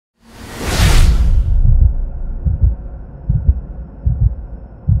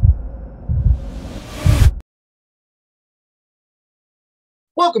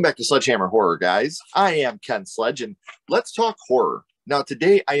Welcome back to Sledgehammer Horror, guys. I am Ken Sledge, and let's talk horror. Now,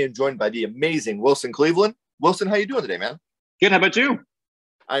 today I am joined by the amazing Wilson Cleveland. Wilson, how you doing today, man? Good. How about you?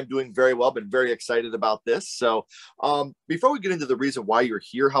 I'm doing very well, been very excited about this. So before we get into the reason why you're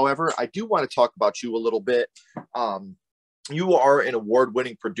here, however, I do want to talk about you a little bit. You are an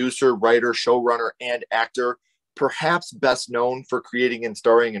award-winning producer, writer, showrunner, and actor, perhaps best known for creating and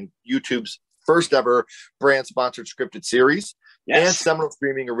starring in YouTube's first ever brand-sponsored scripted series. Yes. And seminal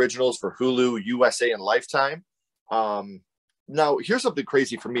streaming originals for Hulu, USA, and Lifetime. Now, here's something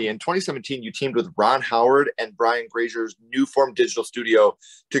crazy for me. In 2017, you teamed with Ron Howard and Brian Grazier's New Form Digital Studio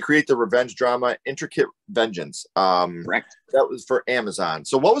to create the revenge drama Intricate Vengeance. Correct. That was for Amazon.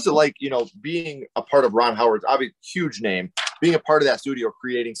 So what was it like, being a part of Ron Howard's obviously huge name, being a part of that studio,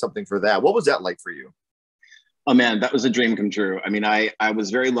 creating something for that? What was that like for you? Oh man, that was a dream come true. I mean, I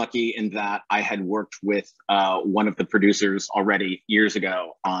was very lucky in that I had worked with one of the producers already years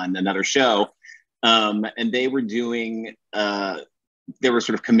ago on another show. And they were doing, they were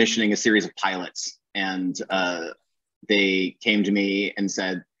sort of commissioning a series of pilots. And they came to me and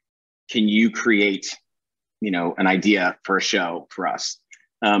said, can you create, an idea for a show for us?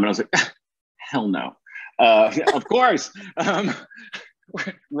 And I was like, hell no. Of course.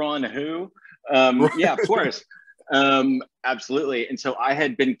 Ron who? Yeah, of course. Absolutely. And so I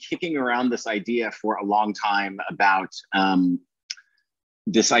had been kicking around this idea for a long time about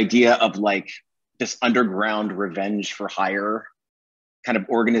this idea of like this underground revenge for hire kind of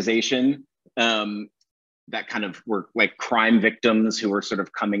organization that kind of were like crime victims who were sort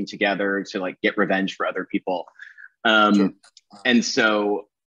of coming together to like get revenge for other people. Sure. And so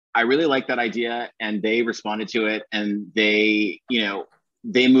I really liked that idea and they responded to it and they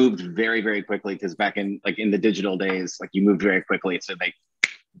moved very, very quickly because back in the digital days, like you moved very quickly. So they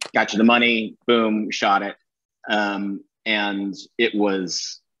got you the money, boom, shot it. And it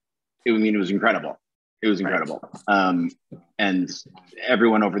was incredible. It was incredible. And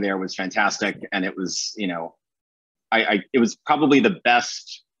everyone over there was fantastic. And it was, it was probably the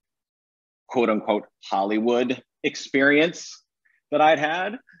best quote unquote Hollywood experience that I'd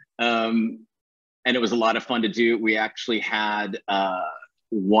had. And it was a lot of fun to do. We actually had,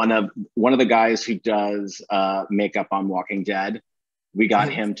 one of the guys who does makeup on Walking Dead. We got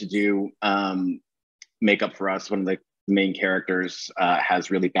him to do makeup for us. One of the main characters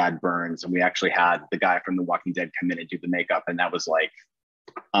has really bad burns, and we actually had the guy from The Walking Dead come in and do the makeup, and that was like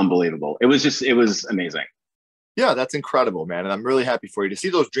unbelievable. It was amazing. Yeah, that's incredible, man. And I'm really happy for you to see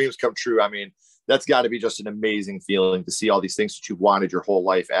those dreams come true. I mean, that's got to be just an amazing feeling to see all these things that you wanted your whole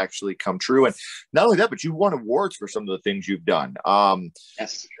life actually come true. And not only that, but you won awards for some of the things you've done.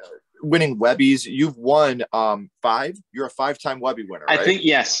 Yes. Winning Webbies. You've won 5. You're a 5-time Webby winner, right? I think,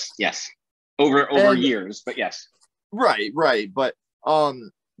 yes. Over years, but yes. Right. But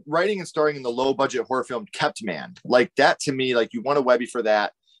writing and starring in the low budget horror film Kept Man, like that to me, like you won a Webby for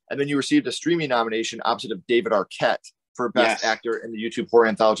that. And then you received a streaming nomination opposite of David Arquette for Best Actor in the YouTube horror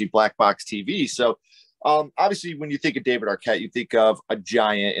anthology Black Box TV. So obviously when you think of David Arquette, you think of a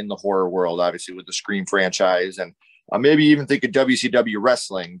giant in the horror world, obviously with the Scream franchise and maybe even think of WCW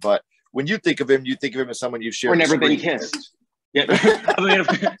wrestling. But when you think of him as someone you've shared. Or Never Been Kissed. Yeah.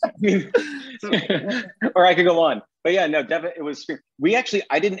 Or I could go on. But yeah, no, definitely it was Scream.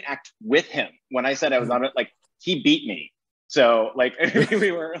 I didn't act with him. When I said I was on it, like he beat me. So like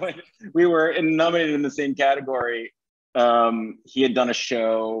we were nominated in the same category. He had done a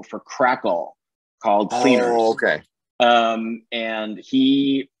show for Crackle called Cleaners. Oh, okay. And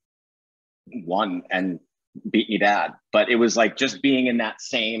he won and beat me bad. But it was like just being in that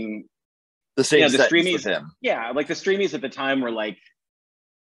same the streamies with him. Yeah, like the streamies at the time were like,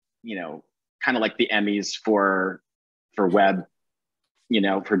 kind of like the Emmys for web,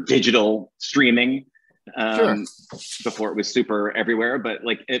 for digital streaming. Sure. Before it was super everywhere, but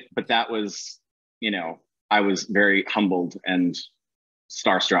that was, I was very humbled and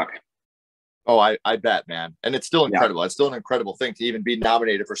starstruck. Oh, I bet, man. And it's still incredible. Yeah. It's still an incredible thing to even be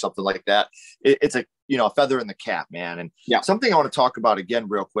nominated for something like that. It's a feather in the cap, man. And something I want to talk about again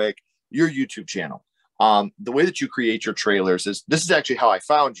real quick, your YouTube channel. The way that you create your trailers this is actually how I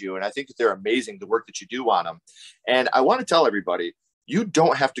found you. And I think that they're amazing, the work that you do on them. And I want to tell everybody, you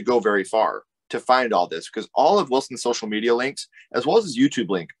don't have to go very far to find all this, because all of Wilson's social media links, as well as his YouTube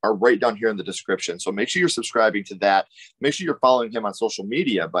link, are right down here in the description. So make sure you're subscribing to that. Make sure you're following him on social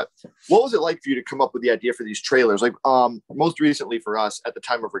media. But what was it like for you to come up with the idea for these trailers? Like most recently for us at the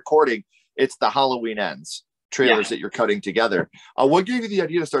time of recording, it's the Halloween Ends trailers that you're cutting together. What gave you the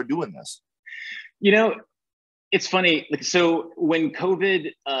idea to start doing this? It's funny. Like, so when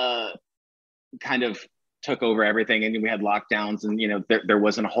COVID kind of took over everything and we had lockdowns and, you know, there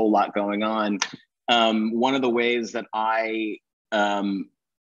wasn't a whole lot going on. One of the ways that I kind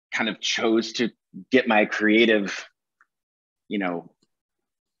of chose to get my creative, you know,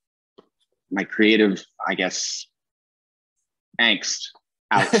 I guess, angst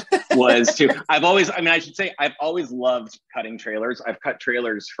out was to, I've always loved cutting trailers. I've cut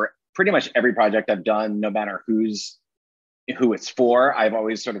trailers for pretty much every project I've done, no matter who it's for. I've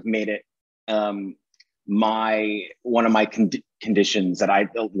always sort of made it one of my conditions that I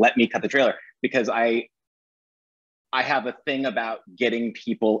let me cut the trailer, because I have a thing about getting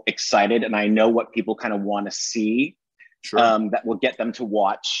people excited, and I know what people kind of want to see. Sure. That will get them to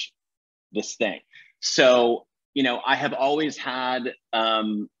watch this thing. So, you know, I have always had,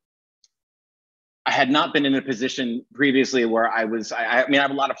 I had not been in a position previously where I mean, I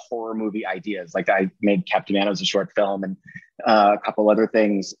have a lot of horror movie ideas. Like I made Captain Man as a short film and a couple other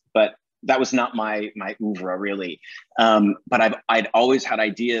things, but that was not my oeuvre really. But I'd always had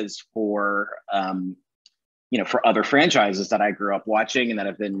ideas for, you know, for other franchises that I grew up watching and that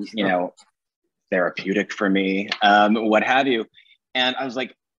have been, you know, therapeutic for me, what have you. And I was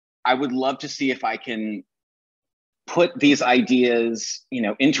like, I would love to see if I can put these ideas, you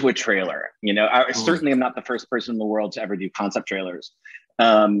know, into a trailer. You know, I certainly am not the first person in the world to ever do concept trailers.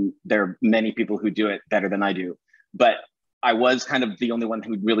 There are many people who do it better than I do, but I was kind of the only one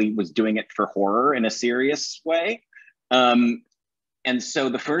who really was doing it for horror in a serious way. And so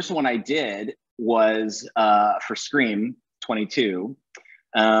the first one I did was for Scream 22,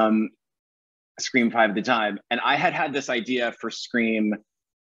 Scream 5 at the time. And I had this idea for Scream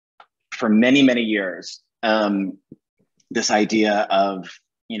for many, many years. This idea of,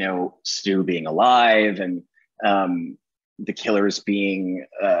 you know, Stu being alive and the killers being,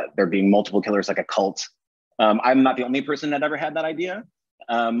 there being multiple killers, like a cult. I'm not the only person that ever had that idea.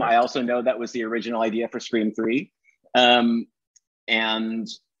 I also know that was the original idea for Scream 3. But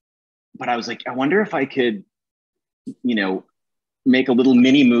I was like, I wonder if I could, you know, make a little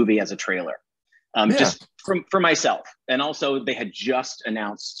mini movie as a trailer, just for myself. And also they had just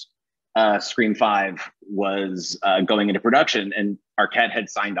announced Scream 5 was going into production, and Arquette had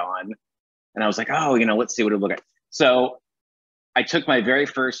signed on. And I was like, oh, you know, let's see what it would look like. So I took my very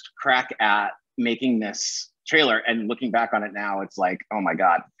first crack at making this trailer, and looking back on it now, it's like, oh my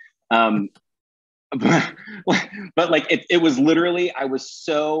God. But like, it was literally, I was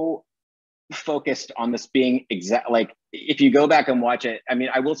so focused on this being exact. Like, if you go back and watch it, I mean,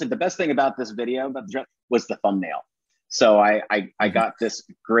 I will say the best thing about this video was the thumbnail. So I got this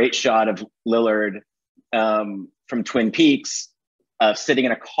great shot of Lillard from Twin Peaks sitting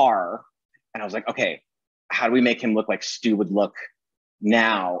in a car. And I was like, okay, how do we make him look like Stu would look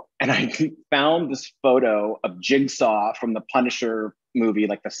now? And I found this photo of Jigsaw from the Punisher movie,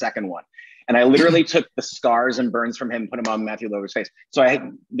 like the second one. And I literally took the scars and burns from him, put them on Matthew Lillard's face. So I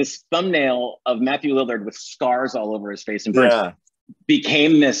had this thumbnail of Matthew Lillard with scars all over his face and burns.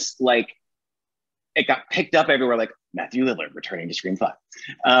 Became this, like, it got picked up everywhere, like Matthew Lillard returning to Scream 5.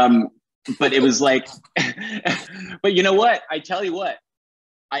 But it was like, but you know what? I tell you what,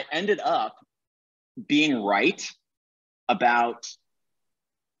 I ended up being right about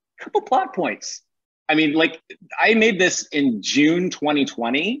a couple plot points. I mean, like, I made this in June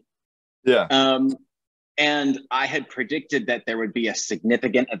 2020. Yeah. And I had predicted that there would be a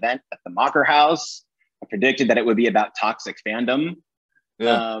significant event at the Mocker House. I predicted that it would be about toxic fandom.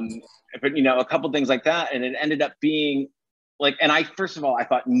 Yeah. But, you know, a couple things like that. And it ended up being like, and first of all, I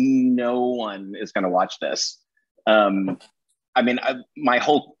thought no one is going to watch this. I mean,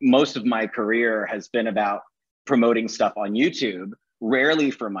 most of my career has been about promoting stuff on YouTube,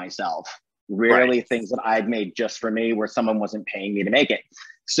 rarely for myself, rarely things that I'd made just for me where someone wasn't paying me to make it.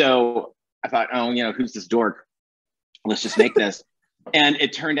 So I thought, oh, you know, who's this dork? Let's just make this. And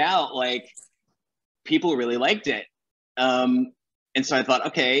it turned out like people really liked it. And so I thought,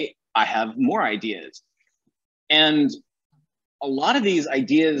 okay, I have more ideas. And a lot of these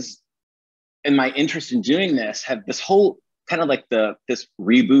ideas and my interest in doing this have this whole kind of like this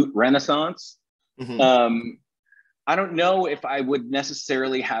reboot renaissance. Mm-hmm. I don't know if I would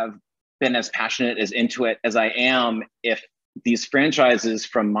necessarily have been as passionate as into it as I am if these franchises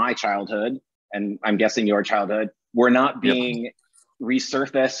from my childhood, and I'm guessing your childhood, were not being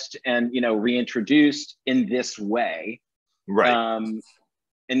resurfaced and, you know, reintroduced in this way. Right.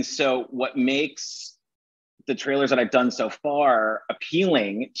 And so what makes the trailers that I've done so far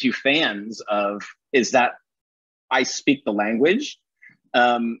appealing to fans is that I speak the language.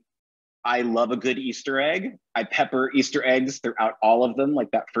 I love a good Easter egg. I pepper Easter eggs throughout all of them.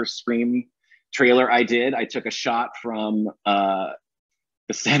 Like that first Scream trailer I did, I took a shot from the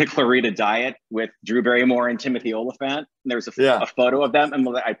the Santa Clarita Diet with Drew Barrymore and Timothy Olyphant. And there's a photo of them, and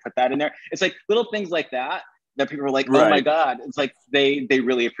I put that in there. It's like little things like that people are like, oh my God. It's like they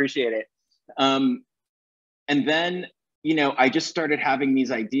really appreciate it. And then, you know, I just started having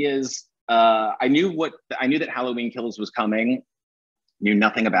these ideas. I knew that Halloween Kills was coming, knew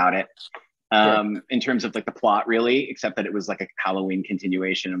nothing about it. In terms of like the plot really, except that it was like a Halloween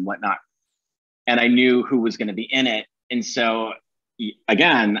continuation and whatnot. And I knew who was going to be in it. And so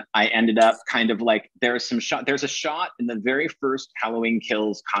again, I ended up kind of like, there's a shot in the very first Halloween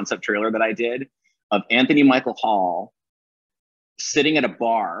Kills concept trailer that I did of Anthony Michael Hall sitting at a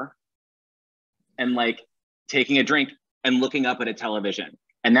bar and like taking a drink and looking up at a television.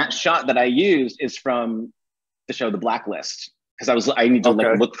 And that shot that I used is from the show The Blacklist, because I need to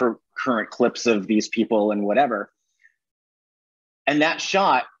like look for current clips of these people and whatever. And that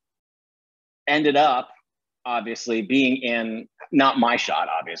shot ended up obviously being in, not my shot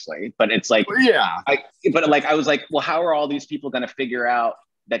obviously, but it's like, I was like, well, how are all these people going to figure out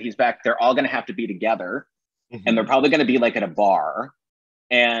that he's back? They're all going to have to be together, and they're probably going to be like at a bar,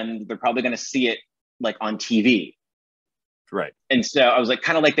 and they're probably going to see it like on TV. Right. And so I was like,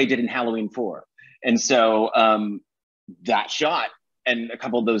 kind of like they did in Halloween 4. And so that shot and a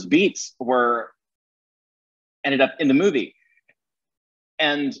couple of those beats ended up in the movie.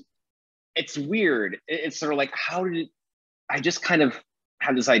 And it's weird. It's sort of like, I just kind of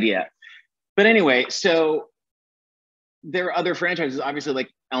had this idea. But anyway, so there are other franchises, obviously, like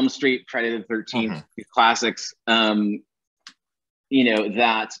Elm Street, Friday the 13th, classics. You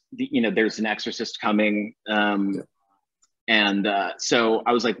know, there's an Exorcist coming. And so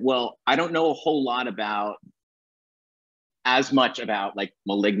I was like, well, I don't know a whole lot as much about like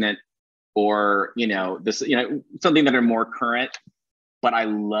Malignant or, you know, this, you know, something that are more current, but I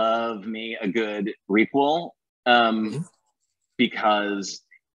love me a good requel because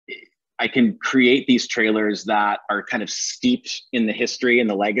I can create these trailers that are kind of steeped in the history and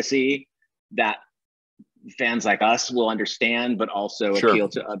the legacy that fans like us will understand, but also appeal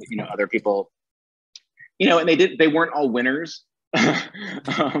to other, you know, other people. You know, and they weren't all winners,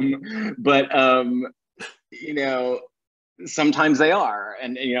 but you know, sometimes they are,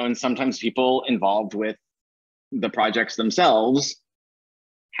 and you know, and sometimes people involved with the projects themselves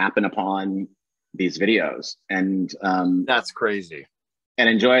happen upon these videos, and that's crazy, and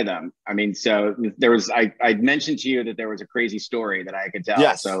enjoy them. I mean, so there was I mentioned to you that there was a crazy story that I could tell.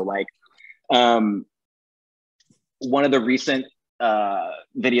 Yes. So like, one of the recent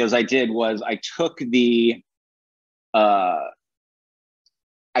videos I did was I took I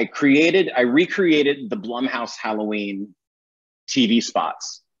recreated the Blumhouse Halloween TV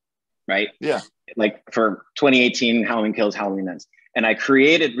spots, right? Yeah. Like for 2018 Halloween Kills, Halloween Ends. And I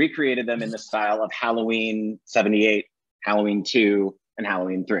recreated them in the style of Halloween 78, Halloween 2, and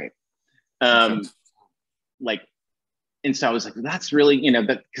Halloween 3. Like, and so I was like, that's really, you know,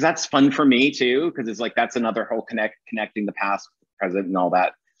 because that's fun for me too, because it's like, that's another whole connecting the past, present, and all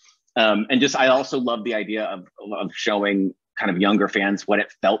that. And just, I also love the idea of showing kind of younger fans what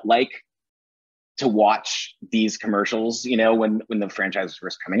it felt like to watch these commercials, you know, when the franchise was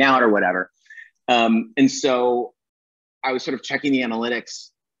first coming out or whatever. And so I was sort of checking the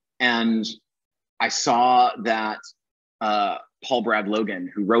analytics, and I saw that Paul Brad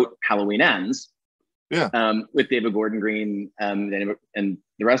Logan, who wrote Halloween Ends, with David Gordon Green and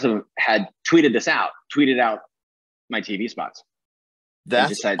the rest of them, had tweeted out my TV spots.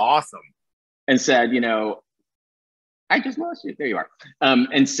 That's awesome. And said, you know, I just lost you. There you are.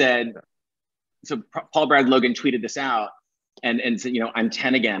 And said, so Paul Brad Logan tweeted this out and said, you know, I'm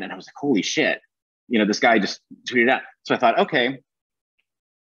 10 again. And I was like, holy shit. You know, this guy just tweeted out. So I thought, okay,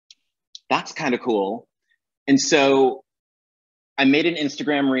 that's kind of cool. And so I made an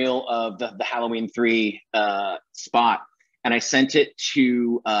Instagram reel of the Halloween 3 spot, and I sent it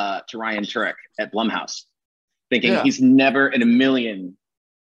to Ryan Turek at Blumhouse, thinking he's never in a million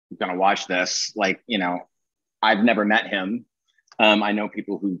gonna watch this. Like, you know, I've never met him. I know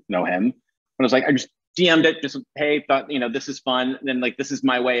people who know him. But I was like, I just DM'd it, just, hey, thought, you know, this is fun. And then like, this is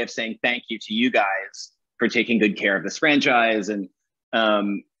my way of saying thank you to you guys for taking good care of this franchise. And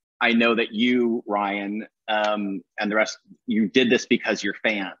I know that you, Ryan, and the rest, you did this because you're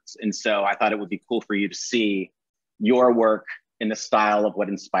fans. And so I thought it would be cool for you to see your work in the style of what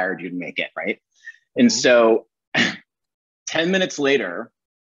inspired you to make it, right? And so 10 minutes later,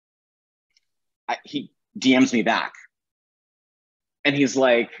 he DMs me back. And he's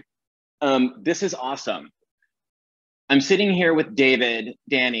like, this is awesome. I'm sitting here with David,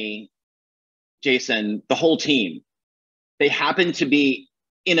 Danny, Jason, the whole team. They happened to be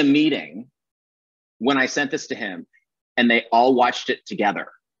in a meeting when I sent this to him. and they all watched it together.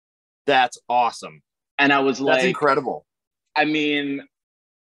 That's awesome. And I was like, that's incredible. I mean,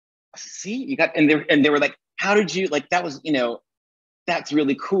 see, you got, and they were like, how did you, like, that was, you know, that's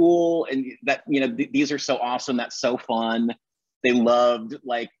really cool. And that, you know, these are so awesome. That's so fun. They loved,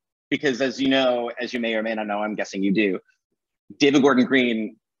 like, because as you know, as you may or may not know, I'm guessing you do, David Gordon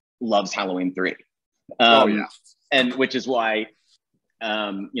Green loves Halloween 3. Oh yeah. And which is why,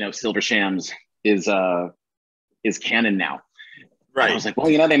 you know, Silver Shams is canon now. Right. And I was like, well,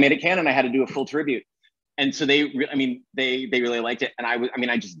 you know, they made it canon. I had to do a full tribute. And so they really liked it. And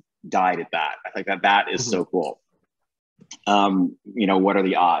I just died at that. I think that is so cool. You know, what are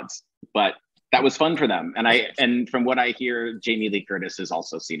the odds? But that was fun for them. And from what I hear, Jamie Lee Curtis has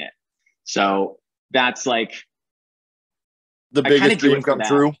also seen it. So that's like the biggest dream come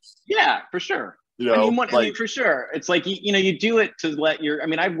true. Yeah, for sure. You know, I mean, for sure. It's like, you know, you do it to let your, I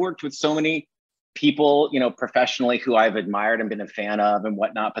mean, I've worked with so many people, you know, professionally who I've admired and been a fan of and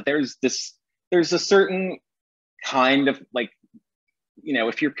whatnot. But there's a certain kind of like, you know,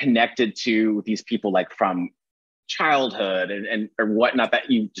 if you're connected to these people like from childhood and or whatnot,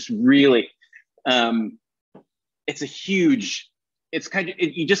 that you just really, it's a huge, it's kind of,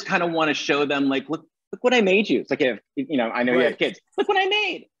 you just kind of want to show them like, look what I made you. It's like, if, you know, I know you have kids, look what I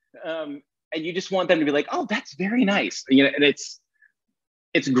made. And you just want them to be like, oh, that's very nice. You know, and it's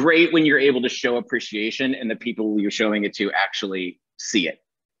great when you're able to show appreciation and the people you're showing it to actually see it.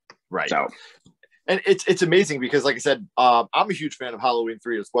 Right. So, and it's amazing because, like I said, I'm a huge fan of Halloween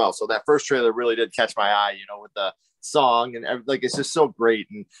 3 as well. So that first trailer really did catch my eye, you know, with the song and like, it's just so great.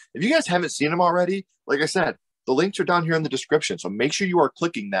 And if you guys haven't seen them already, like I said, the links are down here in the description. So make sure you are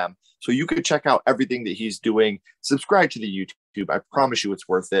clicking them so you could check out everything that he's doing. Subscribe to the YouTube. I promise you it's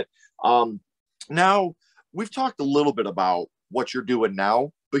worth it. Now, we've talked a little bit about what you're doing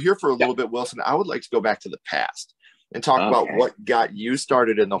now, but here for a little bit, Wilson, I would like to go back to the past and talk about what got you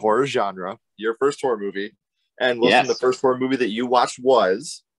started in the horror genre, your first horror movie. And Wilson, the first horror movie that you watched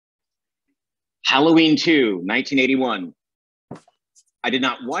was? Halloween 2, 1981. I did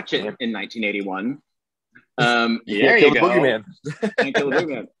not watch it in 1981. There you go. Boogeyman. Can't kill the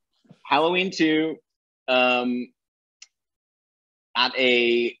boogeyman. Halloween 2,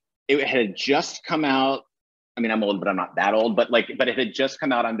 it had just come out. I mean, I'm old, but I'm not that old. But it had just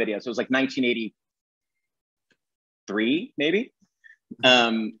come out on video, so it was like 1983, maybe.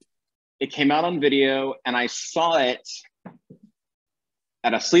 It came out on video, and I saw it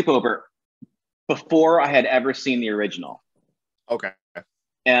at a sleepover before I had ever seen the original. Okay.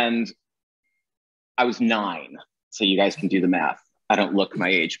 And I was 9, so you guys can do the math. I don't look my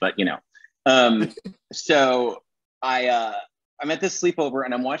age, but you know. So I'm at this sleepover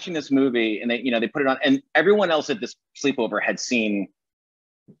and I'm watching this movie, and they put it on, and everyone else at this sleepover had seen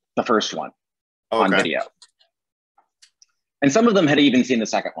the first one on video. And some of them had even seen the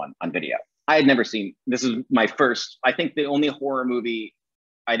second one on video. I had never seen, this is my first, I think the only horror movie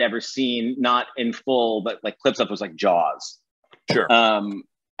I'd ever seen, not in full, but like clips of, was like Jaws. Sure. And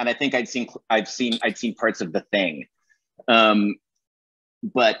I think I'd seen parts of The Thing,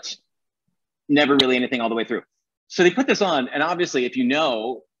 but never really anything all the way through. So they put this on, and obviously, if you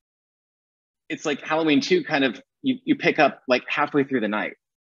know, it's like Halloween 2 kind of, you pick up like halfway through the night.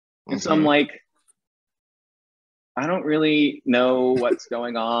 And so I'm like, I don't really know what's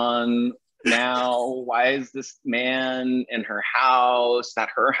going on now. Why is this man in her house, not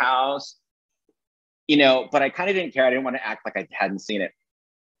her house? You know, but I kind of didn't care. I didn't want to act like I hadn't seen it.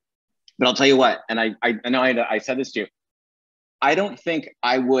 But I'll tell you what, and I know I said this to you, I don't think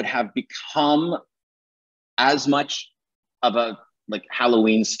I would have become as much of a like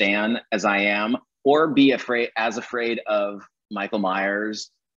Halloween stan as I am, or be afraid of Michael Myers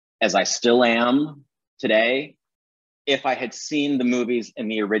as I still am today, if I had seen the movies in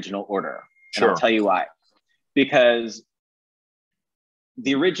the original order. And I'll tell you why. Because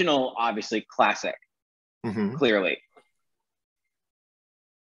the original, obviously classic, clearly.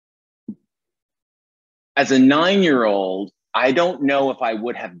 As a 9-year-old, I don't know if I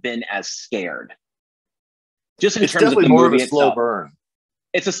would have been as scared. Just in terms of the more movie of a slow itself. burn.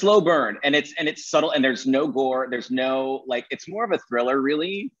 It's a slow burn, and it's subtle, and there's no gore. There's no, like, it's more of a thriller,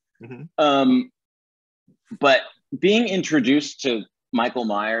 really. But being introduced to Michael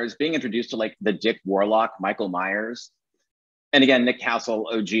Myers, being introduced to like the Dick Warlock Michael Myers, and again, Nick Castle,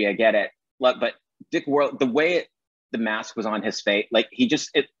 OG, I get it. But Dick Warlock, the way the mask was on his face, like he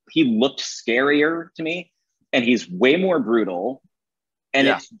looked scarier to me, and he's way more brutal. And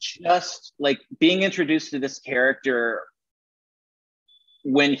it's just like being introduced to this character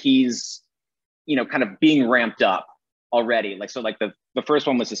when he's, you know, kind of being ramped up already. Like, so like the first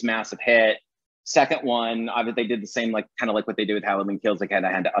one was this massive hit. Second one, obviously they did the same, like kind of like what they did with Halloween Kills. Like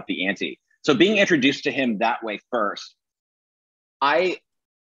I had to up the ante. So being introduced to him that way first, I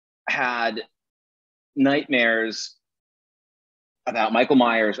had nightmares about Michael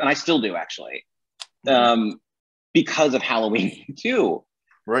Myers, and I still do actually, because of Halloween too.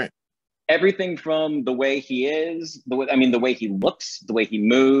 Right. Everything from the way he is, the way he looks, the way he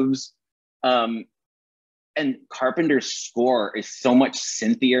moves, and Carpenter's score is so much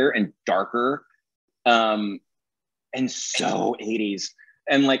synthier and darker, and so 80s,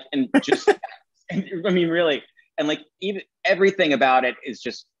 and just, and, I mean, really, and like even everything about it is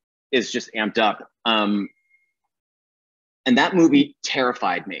just amped up. And that movie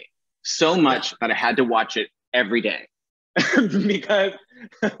terrified me so much that I had to watch it every day. Because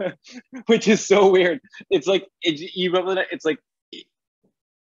which is so weird. It's like it's like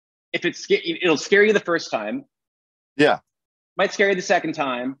if it'll scare you the first time, might scare you the second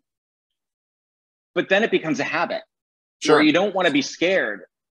time, but then it becomes a habit. Where you don't want to be scared.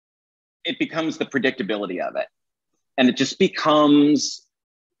 It becomes the predictability of it, and it just becomes,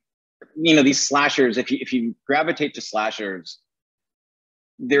 these slashers. If you gravitate to slashers,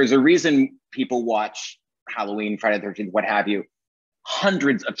 there's a reason people watch Halloween, Friday the 13th, what have you,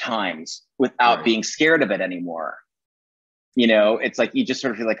 hundreds of times without being scared of it anymore. It's like you just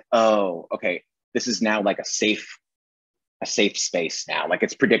sort of feel like, oh, okay, this is now like a safe space now. Like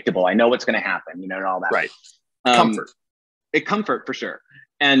it's predictable. I know what's going to happen, and all that. Right. Comfort for sure.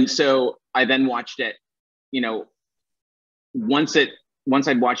 And so I then watched it, once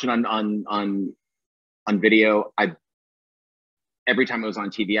I'd watched it on video, every time it was on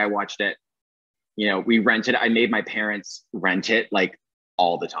TV, I watched it. We rented. I made my parents rent it like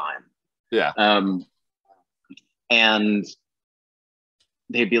all the time. Yeah. And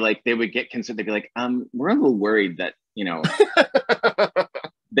they'd be like, they would get concerned. They'd be like, we're a little worried that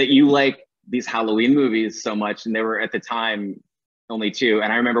that you like these Halloween movies so much. And they were at the time only 2.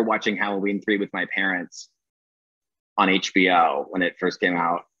 And I remember watching Halloween 3 with my parents on HBO when it first came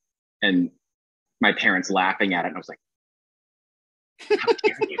out, and my parents laughing at it. And I was like, how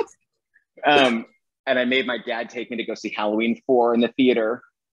dare you? And I made my dad take me to go see Halloween 4 in the theater.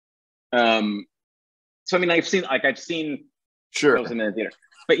 So I mean, I've seen those in the theater,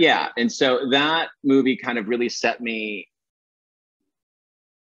 but yeah. And so that movie kind of really set me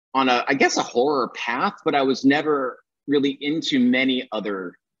on a horror path, but I was never really into many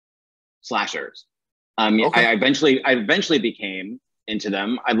other slashers. I eventually became into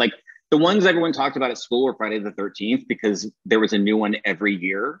them. I like the ones everyone talked about at school were Friday the 13th, because there was a new one every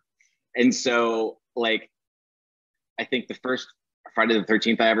year. And so like, I think the first Friday the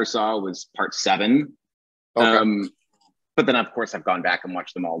 13th I ever saw was part 7. Okay. But then of course I've gone back and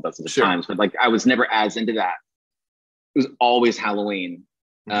watched them all dozens of times, but like I was never as into that. It was always Halloween.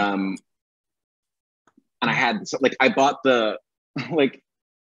 And I had, I bought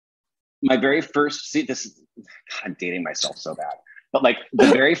my very first, this is, God, I'm dating myself so bad, but like the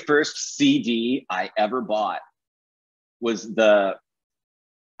very first CD I ever bought was I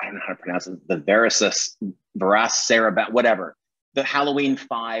don't know how to pronounce it, the Veracera, whatever, the Halloween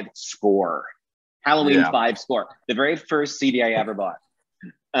 5 score. Halloween 5 score, the very first CD I ever bought.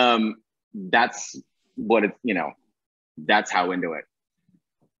 That's what it, that's how into it.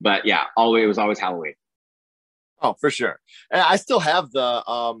 But yeah, it was always Halloween. Oh, for sure. And I still have the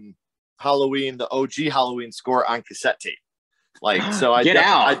Halloween, the OG Halloween score on cassette tape. Like, so I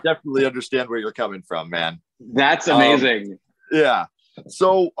definitely understand where you're coming from, man. That's amazing. Yeah.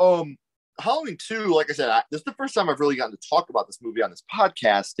 So Halloween 2, like I said, this is the first time I've really gotten to talk about this movie on this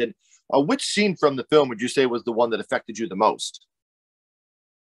podcast. And which scene from the film would you say was the one that affected you the most?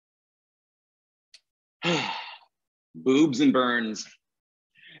 Boobs and burns.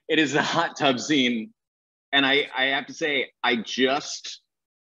 It is the hot tub scene. And I have to say, I just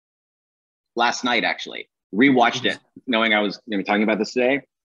last night actually rewatched it, knowing I was talking about this today.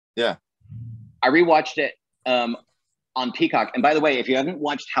 Yeah. I rewatched it on Peacock. And by the way, if you haven't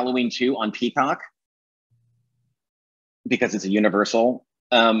watched Halloween 2 on Peacock, because it's a Universal,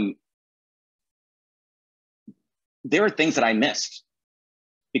 there are things that I missed,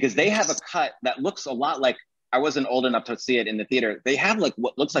 because they have a cut that looks a lot like, I wasn't old enough to see it in the theater. They have like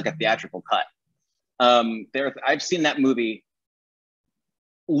what looks like a theatrical cut. I've seen that movie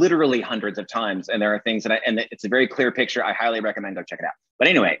literally hundreds of times, and there are things that it's a very clear picture. I highly recommend go check it out. But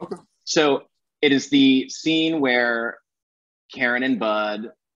anyway, so it is the scene where Karen and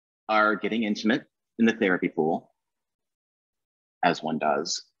Bud are getting intimate in the therapy pool, as one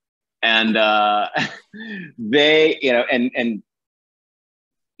does. And they, and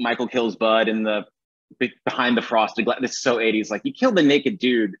Michael kills Bud in the behind the frosted glass. This is so 80s. Like, you kill the naked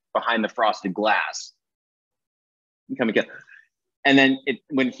dude behind the frosted glass. You come again. And then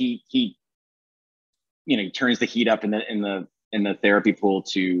when he he turns the heat up in the therapy pool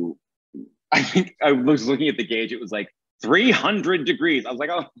to, I think I was looking at the gauge, it was like 300 degrees. I was like,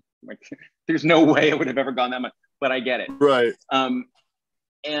 oh, there's no way it would have ever gone that much, but I get it. Right.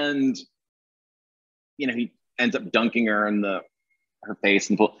 And he ends up dunking her in her face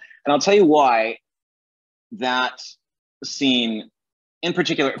in the pool. And I'll tell you why that scene in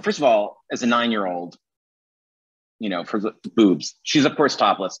particular, first of all, as a 9-year-old, for the boobs, she's of course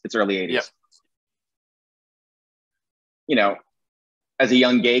topless. It's early 80s. Yep. As a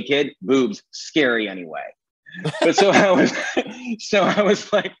young gay kid, boobs, scary anyway. But so I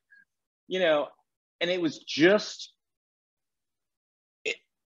was like, and it was just,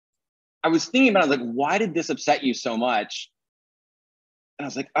 I was thinking about it, like, why did this upset you so much? And I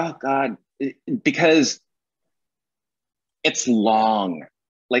was like, oh God, because it's long.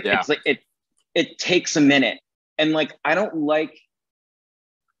 Like, it's like, it takes a minute. And like, I don't like,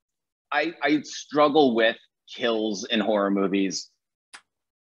 I struggle with kills in horror movies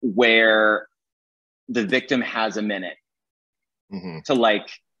where the victim has a minute to like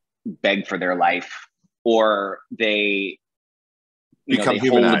beg for their life, or they become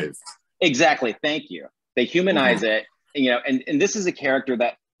humanized. Exactly. Thank you. They humanize it, and this is a character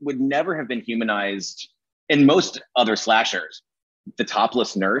that would never have been humanized in most other slashers, the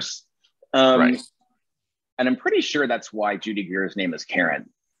topless nurse. Right. And I'm pretty sure that's why Judy Greer's name is Karen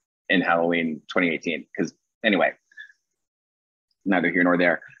in Halloween 2018. Because anyway, neither here nor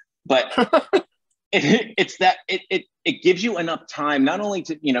there. But it's that it gives you enough time not only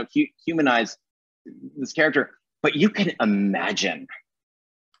to humanize this character, but you can imagine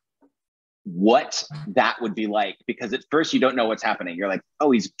what that would be like, because at first you don't know what's happening. You're like, oh,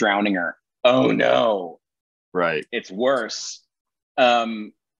 he's drowning her. Oh no. Right. It's worse.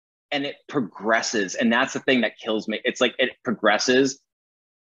 And it progresses. And that's the thing that kills me. It's like, it progresses.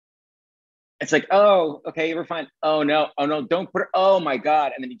 It's like, oh, okay, we're fine. Oh no, don't put her. Oh my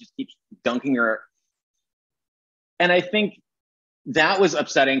God. And then he just keeps dunking her. And I think that was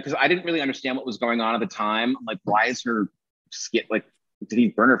upsetting because I didn't really understand what was going on at the time. I'm like, why is her skin, like, did he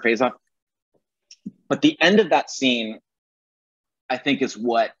burn her face off? But the end of that scene, I think, is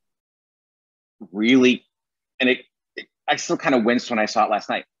what really, and I still kind of winced when I saw it last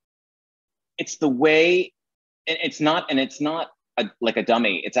night. It's the way, and it's not like a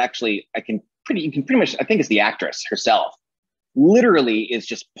dummy. It's actually, you can pretty much, I think it's the actress herself, literally is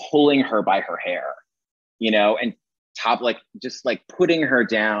just pulling her by her hair, and just like putting her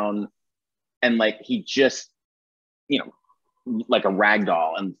down, and like he just, like a rag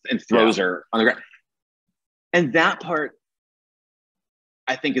doll, and throws her on the ground. And that part,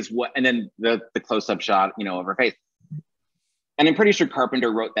 I think, is what, and then the close-up shot, of her face. And I'm pretty sure Carpenter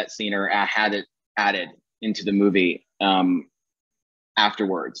wrote that scene or had it added into the movie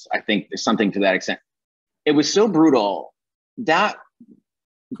afterwards. I think there's something to that extent. It was so brutal. That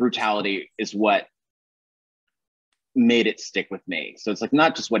brutality is what made it stick with me. So it's like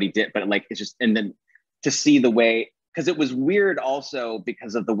not just what he did, but like it's just, and then to see the way, because it was weird also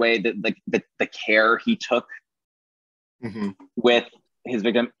because of the way that like the care he took with his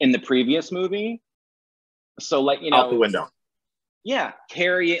victim in the previous movie. So like, out the window. Yeah,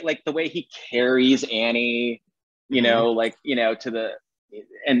 like the way he carries Annie, like, to the,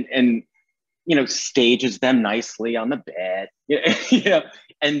 and stages them nicely on the bed,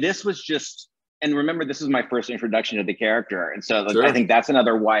 and this was just, and remember, this is my first introduction to the character. And so like, I think that's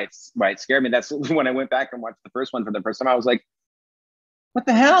another why it scared me. That's when I went back and watched the first one for the first time, I was like, what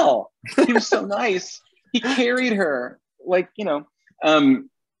the hell? He was so nice. He carried her like,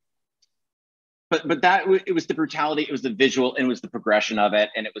 But that, it was the brutality, it was the visual, and it was the progression of it,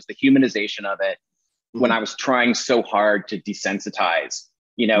 and it was the humanization of it. When I was trying so hard to desensitize,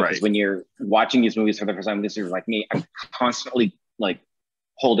 because when you're watching these movies for the first time, this is like me, I'm constantly like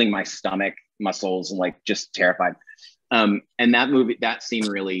holding my stomach muscles and like just terrified. And that scene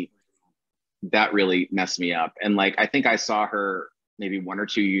really messed me up. And like, I think I saw her maybe 1 or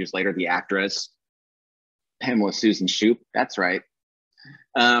 2 years later, the actress, Pamela Susan Shoop, that's right.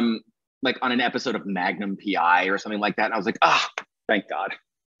 Like on an episode of Magnum PI or something like that. And I was like, thank God.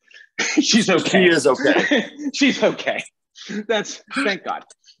 She's okay. She is okay. She's okay. Thank God.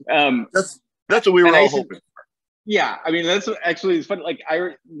 That's what we were all hoping. Yeah. I mean, that's actually, it's funny. Like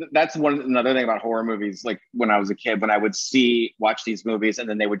that's another thing about horror movies. Like when I was a kid, when I would watch these movies and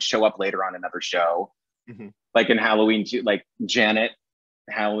then they would show up later on another show, like in Halloween 2, like Janet,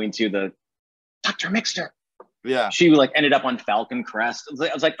 Halloween 2, the Dr. Mixter. Yeah, she like ended up on Falcon Crest.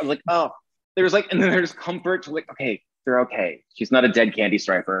 I was like, oh, there's like, and then there's comfort to like, okay, they're okay. She's not a dead candy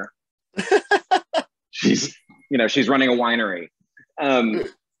striper. She's, you know, she's running a winery.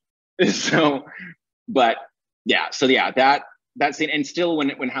 So, but yeah, so yeah, that scene, and still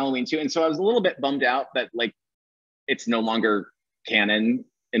when Halloween 2, and so I was a little bit bummed out that like it's no longer canon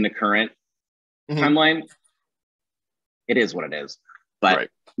in the current timeline. It is what it is. But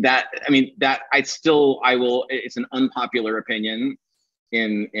that, I mean, that I will, it's an unpopular opinion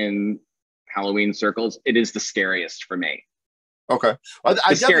in Halloween circles. It is the scariest for me. Okay. I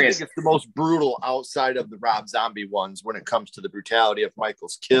definitely think it's the most brutal outside of the Rob Zombie ones when it comes to the brutality of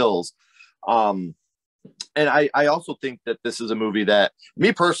Michael's kills. And I also think that this is a movie that,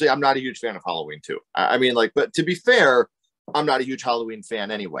 me personally, I'm not a huge fan of Halloween 2. I mean, like, but to be fair, I'm not a huge Halloween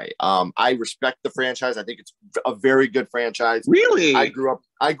fan anyway. I respect the franchise. I think it's a very good franchise. Really? I grew up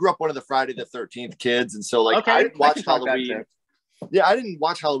one of the Friday the 13th kids. And so like, I didn't watch Halloween. Yeah, I didn't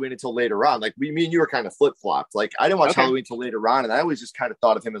watch Halloween until later on. Like me and you were kind of flip-flopped. Like I didn't watch Halloween until later on. And I always just kind of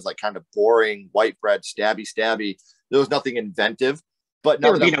thought of him as like kind of boring, white bread, stabby. There was nothing inventive. But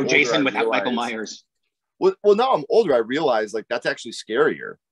now that I'm older, Jason without Michael Myers. Well, now I'm older, I realize like that's actually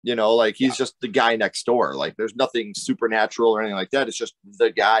scarier. You know, like he's just the guy next door. Like there's nothing supernatural or anything like that. It's just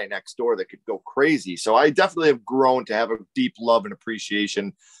the guy next door that could go crazy. So I definitely have grown to have a deep love and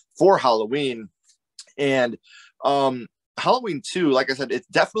appreciation for Halloween. And Halloween 2, like I said, it's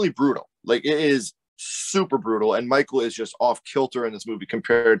definitely brutal. Like it is super brutal. And Michael is just off kilter in this movie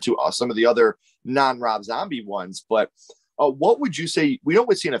compared to some of the other non-Rob Zombie ones. But what would you say, we know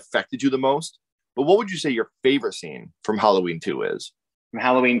what scene affected you the most, but what would you say your favorite scene from Halloween 2 is? From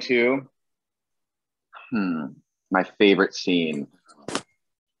Halloween 2? My favorite scene.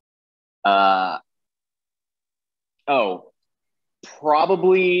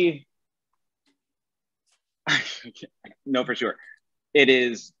 Probably. No, for sure. It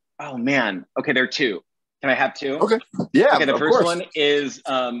is. Oh man. Okay, there are two. Can I have two? Okay. Yeah. Okay. The first one is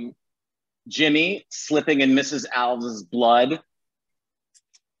Jimmy slipping in Mrs. Alves' blood.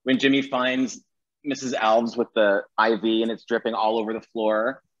 When Jimmy finds Mrs. Alves with the IV and it's dripping all over the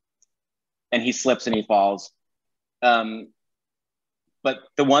floor, and he slips and he falls. But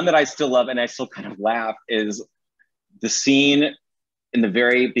the one that I still love and I still kind of laugh is the scene in the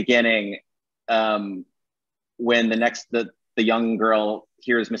very beginning when the young girl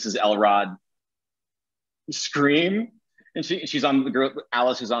hears Mrs. Elrod scream, and she's on the girl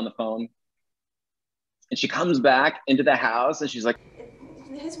Alice who's on the phone, and she comes back into the house and she's like,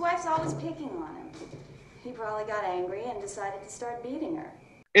 his wife's always picking on him. He probably got angry and decided to start beating her.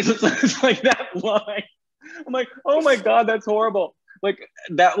 It's like that line. I'm like, oh my God, that's horrible. Like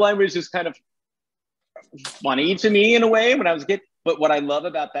that line was just kind of funny to me in a way when I was a kid. But what I love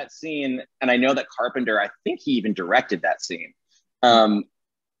about that scene, and I know that Carpenter, I think he even directed that scene,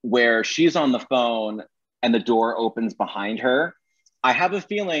 where she's on the phone and the door opens behind her. I have a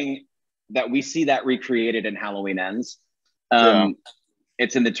feeling that we see that recreated in Halloween Ends.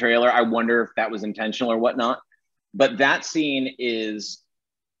 It's in the trailer. I wonder if that was intentional or whatnot. But that scene is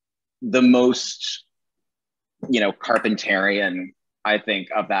the most, Carpenterian, I think,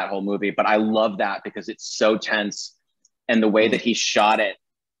 of that whole movie. But I love that because it's so tense. And the way that he shot it,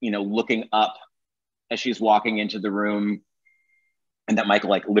 looking up as she's walking into the room, and that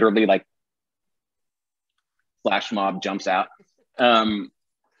Michael literally flash mob jumps out. I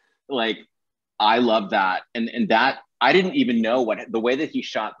love that. And that, I didn't even know the way that he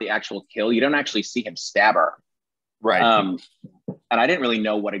shot the actual kill. You don't actually see him stab her. Right. And I didn't really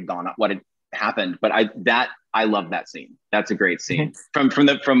know what had happened, but I love that scene. That's a great scene. From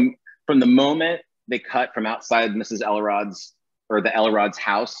the moment they cut from outside Mrs. Elrod's or the Elrod's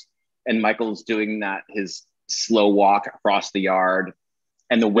house, and Michael's doing his slow walk across the yard,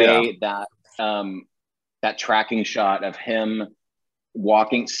 and the way that that tracking shot of him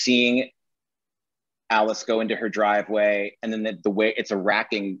walking, seeing Alice go into her driveway, and then the way it's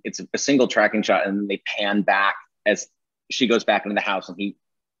a single tracking shot, and then they pan back as she goes back into the house and he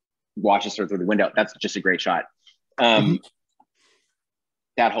watches her through the window. That's just a great shot.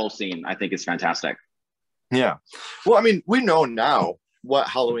 That whole scene, I think, is fantastic. Yeah. Well, I mean, we know now what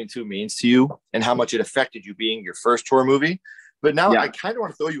Halloween 2 means to you and how much it affected you being your first horror movie. But now I kind of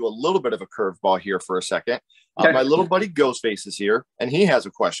want to throw you a little bit of a curveball here for a second. My little buddy Ghostface is here, and he has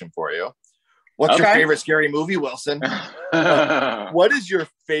a question for you. What's your favorite scary movie, Wilson? What is your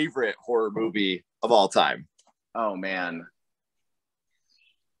favorite horror movie of all time? Oh, man.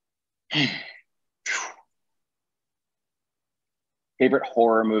 Favorite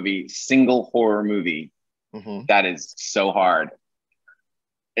horror movie, single horror movie. That is so hard.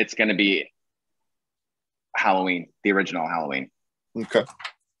 It's going to be Halloween, the original Halloween. Okay.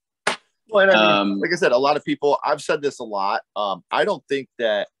 Well, and I mean, like I said, a lot of people, I've said this a lot. I don't think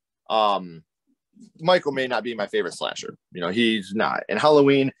that Michael may not be my favorite slasher. You know, he's not. And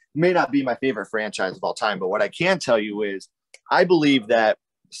Halloween may not be my favorite franchise of all time. But what I can tell you is I believe that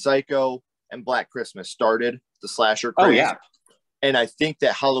Psycho and Black Christmas started the slasher craze. Oh, yeah. And I think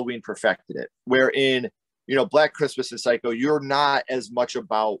that Halloween perfected it. Wherein, you know, Black Christmas and Psycho, you're not as much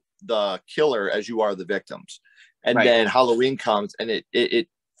about the killer as you are the victims. And then Halloween comes and it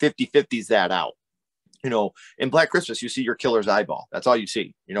 50-50s that out. You know, in Black Christmas, you see your killer's eyeball. That's all you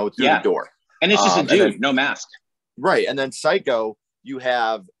see, you know, through the door. And it's just a dude, no mask. Right. And then Psycho, you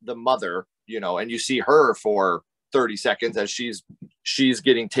have the mother, you know, and you see her for 30 seconds as she's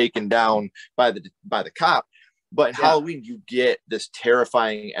getting taken down by the cop. But in Halloween, you get this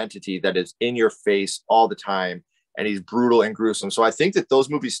terrifying entity that is in your face all the time, and he's brutal and gruesome. So I think that those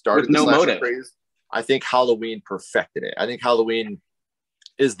movies started with no motive. Craze. I think Halloween perfected it. I think Halloween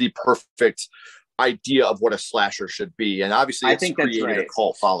is the perfect idea of what a slasher should be, and obviously, it's created a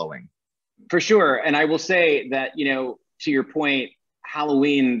cult following. For sure. And I will say that, you know, to your point,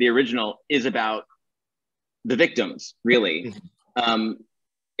 Halloween, the original, is about the victims, really.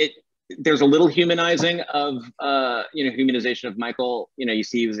 There's a little humanizing of, humanization of Michael. You know, you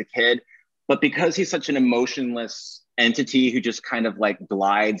see he was a kid, but because he's such an emotionless entity who just kind of like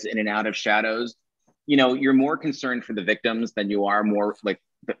glides in and out of shadows, you know, you're more concerned for the victims than you are more like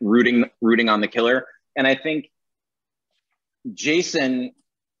rooting on the killer. And I think Jason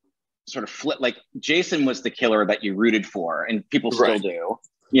sort of flipped, like Jason was the killer that you rooted for, and people still do,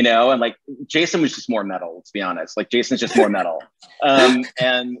 you know, and like Jason was just more metal, let's be honest. Like Jason's just more metal.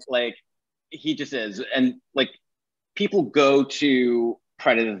 And like he just is. And like people go to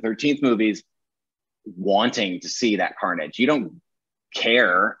Friday the 13th movies wanting to see that carnage. You don't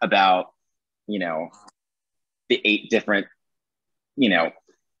care about, you know, the 8 different, you know,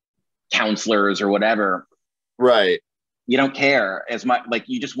 counselors or whatever. Right. You don't care as much. Like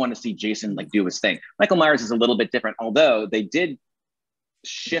you just want to see Jason like do his thing. Michael Myers is a little bit different, although they did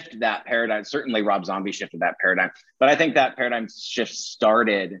shift that paradigm. Certainly Rob Zombie shifted that paradigm, but I think that paradigm shift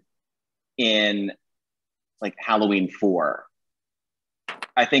started in like Halloween 4.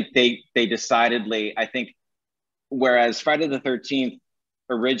 I think they decidedly, I think, whereas Friday the 13th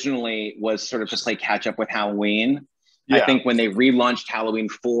originally was sort of to play catch up with Halloween. I think when they relaunched Halloween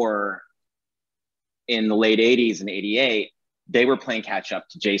 4 in the late 80s and 88, they were playing catch up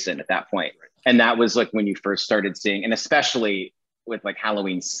to Jason at that point. And that was like when you first started seeing, and especially with like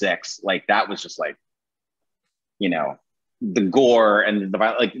Halloween 6, like that was just like, you know, the gore and the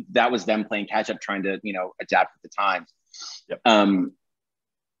like that was them playing catch up, trying to, you know, adapt with the times.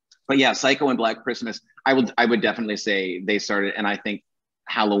 But yeah, Psycho and Black Christmas, I would definitely say they started, and I think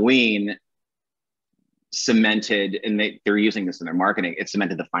Halloween cemented, and they're using this in their marketing, it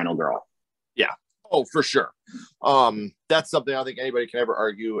cemented the final girl. Yeah. Oh, for sure. That's something I don't think anybody can ever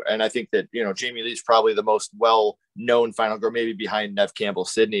argue. And I think that, you know, Jamie Lee's probably the most well-known final girl, maybe behind Neve Campbell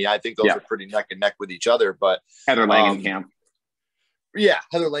Sydney. I think those are pretty neck and neck with each other. But Heather Langenkamp. Yeah,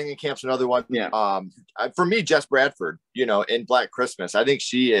 Heather Langenkamp's another one. Yeah. For me, Jess Bradford, you know, in Black Christmas, I think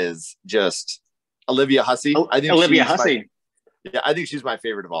she is just Olivia Hussey. I think Olivia Hussey. I think she's my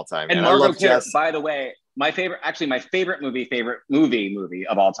favorite of all time. And Margot Kidder, by the way, my favorite movie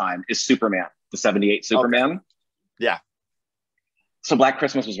of all time is Superman, the 78 Superman. Okay. Yeah. So Black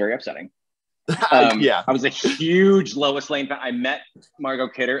Christmas was very upsetting. I was a huge Lois Lane fan. I met Margot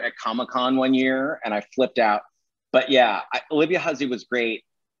Kidder at Comic-Con one year and I flipped out. But yeah, Olivia Hussey was great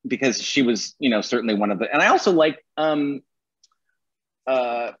because she was, you know, certainly one of the, and I also like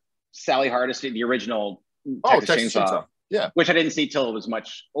Sally Hardesty, the original Texas Chainsaw. Yeah. Which I didn't see till it was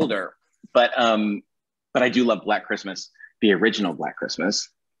much older. But I do love Black Christmas, the original Black Christmas.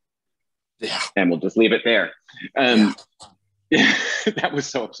 Yeah. And we'll just leave it there. That was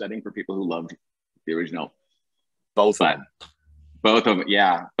so upsetting for people who loved the original. Both of them,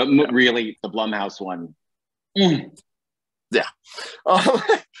 yeah. But really, the Blumhouse one. Yeah.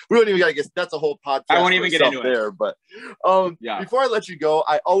 We don't even got to get, that's a whole podcast. I won't even get into there, it. But before I let you go,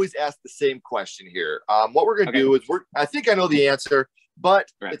 I always ask the same question here. What we're going to do is I think I know the answer,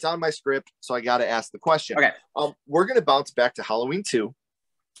 but it's on my script, so I got to ask the question. Okay. We're going to bounce back to Halloween 2.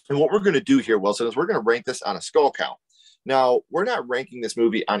 And what we're going to do here, Wilson, is we're going to rank this on a skull count. Now, we're not ranking this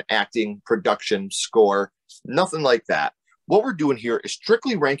movie on acting, production, score, nothing like that. What we're doing here is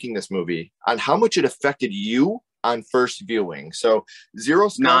strictly ranking this movie on how much it affected you on first viewing. So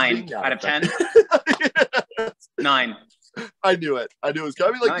 0 9 out of 10. 9. I knew it. I knew it was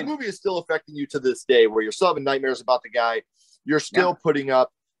coming. Like 9. The movie is still affecting you to this day, where you're still having nightmares about the guy. You're still putting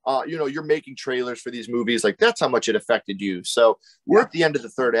up you know, you're making trailers for these movies. Like, that's how much it affected you. So we're at the end of the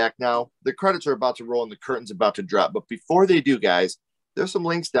third act now. The credits are about to roll and the curtain's about to drop. But before they do, guys, there's some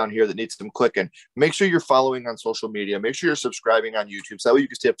links down here that need some clicking. Make sure you're following on social media. Make sure you're subscribing on YouTube so that way you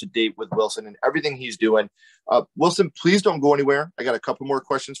can stay up to date with Wilson and everything he's doing. Wilson, please don't go anywhere. I got a couple more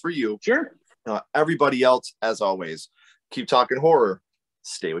questions for you. Sure. Everybody else, as always, keep talking horror.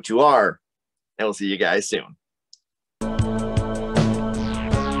 Stay what you are. And we'll see you guys soon.